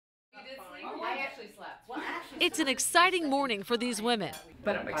It's an exciting morning for these women.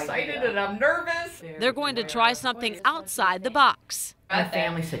 But I'm excited and I'm nervous. They're going to try something outside the box. My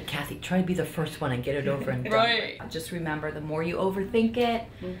family said, Kathy, try to be the first one and get it over and done. Right. Just remember, the more you overthink it,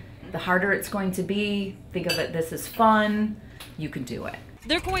 the harder it's going to be. Think of it, this is fun. You can do it.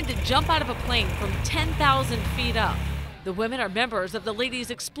 They're going to jump out of a plane from 10,000 feet up. The women are members of the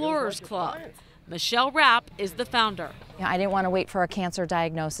Ladies Explorers Club. Michelle Rapp is the founder. I didn't want to wait for a cancer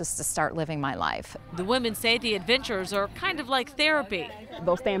diagnosis to start living my life. The women say the adventures are kind of like therapy.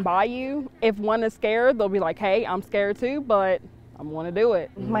 They'll stand by you. If one is scared, they'll be like, hey, I'm scared too, but I want to do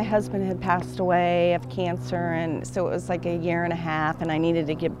it. My husband had passed away of cancer, and so it was like a year and a half, and I needed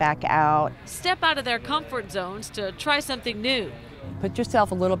to get back out. Step out of their comfort zones to try something new. Put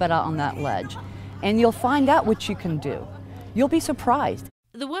yourself a little bit out on that ledge, and you'll find out what you can do. You'll be surprised.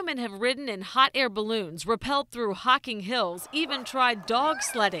 The women have ridden in hot air balloons, rappelled through Hocking Hills, even tried dog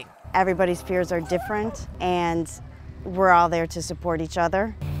sledding. Everybody's fears are different, and we're all there to support each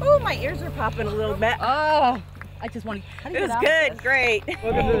other. Oh, my ears are popping a little bit. Oh, I just want to. It was good, great.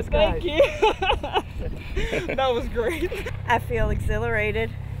 Look at this guy. Thank you. That was great. I feel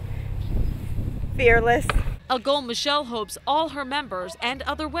exhilarated, fearless. A goal Michelle hopes all her members and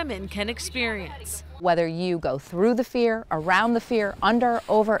other women can experience. Whether you go through the fear, around the fear, under,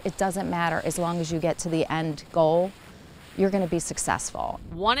 over, it doesn't matter. As long as you get to the end goal, you're going to be successful.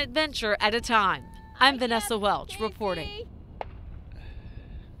 One adventure at a time. I'm Vanessa Welch reporting.